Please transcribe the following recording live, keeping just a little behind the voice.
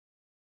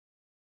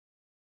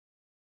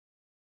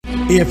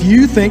If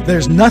you think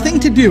there's nothing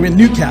to do in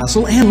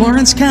Newcastle and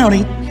Lawrence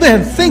County,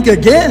 then think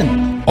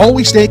again.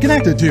 Always stay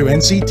connected to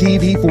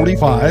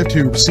NCTV45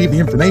 to receive the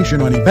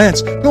information on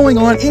events going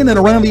on in and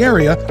around the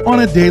area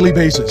on a daily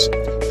basis.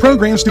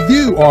 Programs to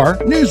view are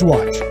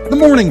Newswatch, The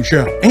Morning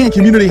Show, and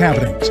Community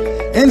Happenings.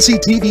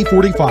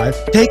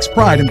 NCTV45 takes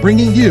pride in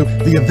bringing you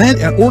the event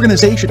and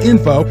organization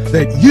info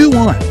that you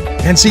want.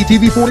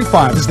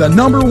 NCTV45 is the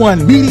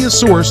 #1 media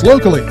source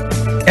locally.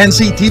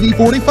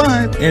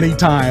 NCTV45,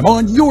 anytime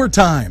on your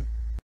time.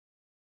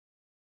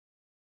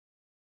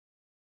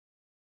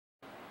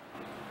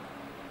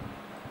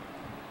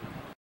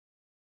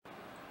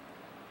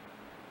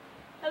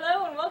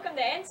 Hello and welcome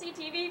to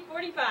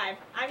NCTV45.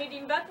 I'm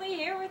Nadine Buckley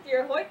here with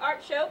your Hoyt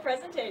Art Show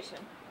presentation.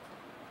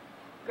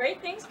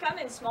 Great things come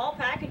in small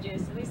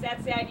packages. At least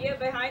that's the idea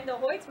behind the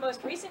Hoyt's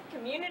most recent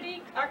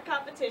community art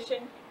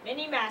competition,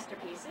 Mini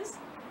Masterpieces.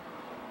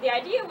 The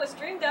idea was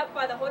dreamed up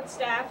by the Hoyt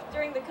staff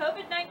during the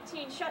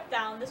COVID-19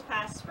 shutdown this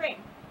past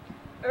spring.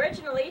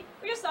 Originally,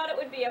 we just thought it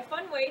would be a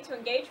fun way to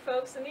engage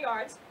folks in the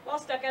arts while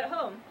stuck at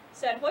home,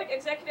 said Hoyt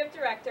Executive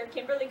Director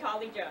Kimberly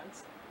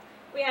Colley-Jones.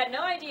 We had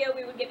no idea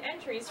we would get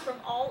entries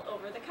from all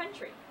over the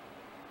country.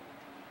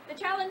 The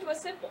challenge was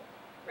simple.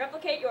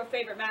 Replicate your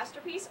favorite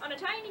masterpiece on a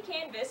tiny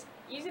canvas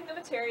using the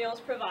materials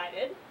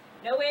provided.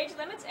 No age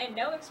limits and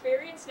no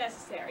experience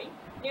necessary.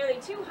 Nearly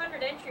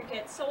 200 entry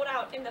kits sold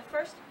out in the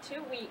first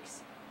 2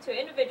 weeks to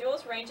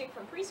individuals ranging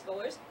from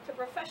preschoolers to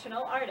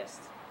professional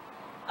artists.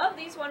 Of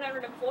these,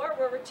 104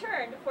 were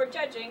returned for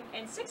judging,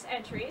 and 6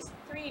 entries,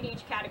 3 in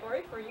each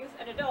category for youth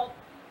and adult,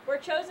 were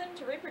chosen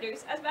to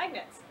reproduce as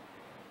magnets.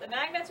 The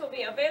magnets will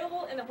be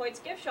available in the Hoyt's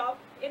gift shop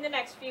in the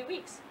next few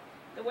weeks.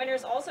 The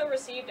winners also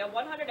received a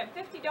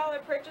 $150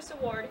 purchase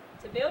award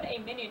to build a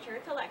miniature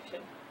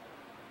collection.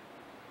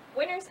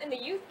 Winners in the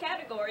youth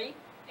category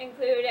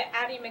include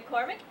Addie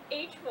McCormick,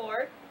 age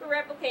 4, for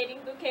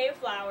replicating Bouquet of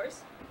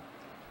Flowers,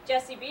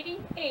 Jessie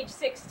Beatty, age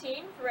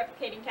 16, for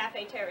replicating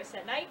Cafe Terrace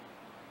at Night,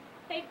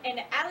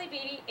 and Allie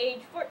Beatty,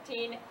 age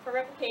 14, for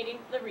replicating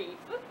La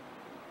Rive.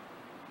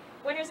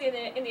 Winners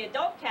in the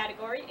adult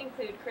category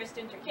include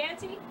Kristen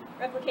Turcanti,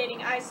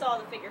 replicating I Saw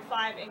the Figure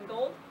 5 in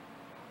gold,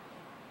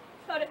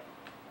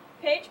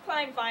 Paige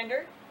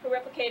Kleinfinder, who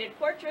replicated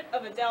Portrait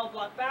of Adele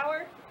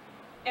Bloch-Bauer,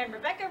 and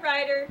Rebecca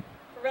Ryder,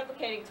 for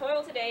replicating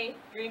Toil Today,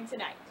 Dream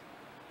Tonight.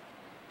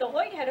 The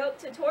Hoyt had hoped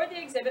to tour the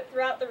exhibit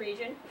throughout the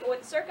region, but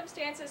with the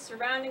circumstances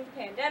surrounding the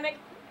pandemic,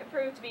 it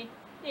proved to be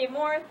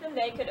more than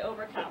they could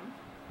overcome.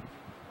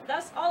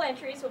 Thus, all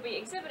entries will be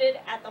exhibited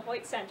at the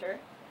Hoyt Center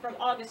from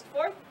August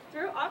 4th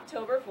through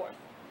October 4th,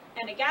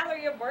 and a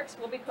gallery of works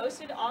will be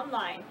posted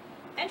online.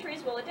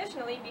 Entries will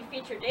additionally be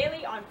featured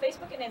daily on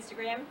Facebook and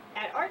Instagram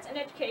at Arts and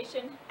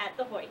Education at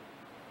the Hoyt.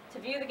 To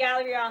view the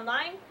gallery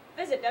online,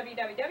 visit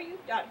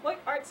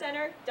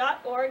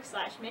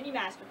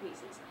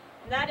www.hoytartcenter.org/mini-masterpieces.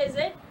 And that is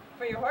it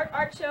for your Hoyt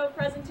Art Show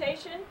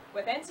presentation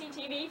with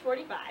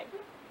NCTV45.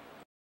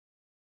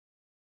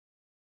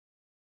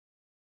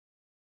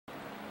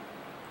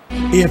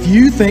 If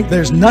you think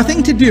there's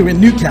nothing to do in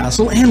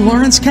Newcastle and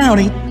Lawrence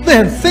County,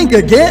 then think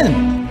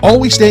again.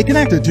 Always stay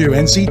connected to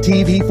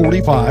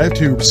NCTV45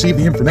 to receive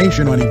the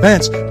information on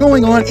events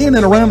going on in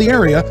and around the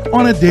area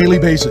on a daily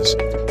basis.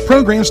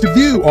 Programs to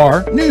view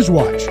are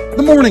Newswatch,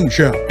 The Morning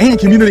Show, and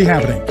Community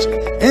Happenings.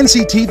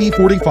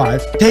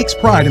 NCTV45 takes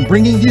pride in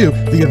bringing you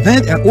the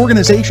event and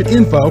organization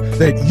info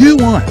that you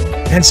want.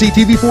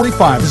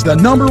 NCTV45 is the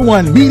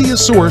 #1 media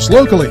source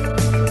locally.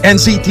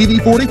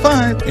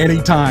 NCTV45,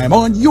 anytime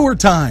on your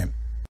time.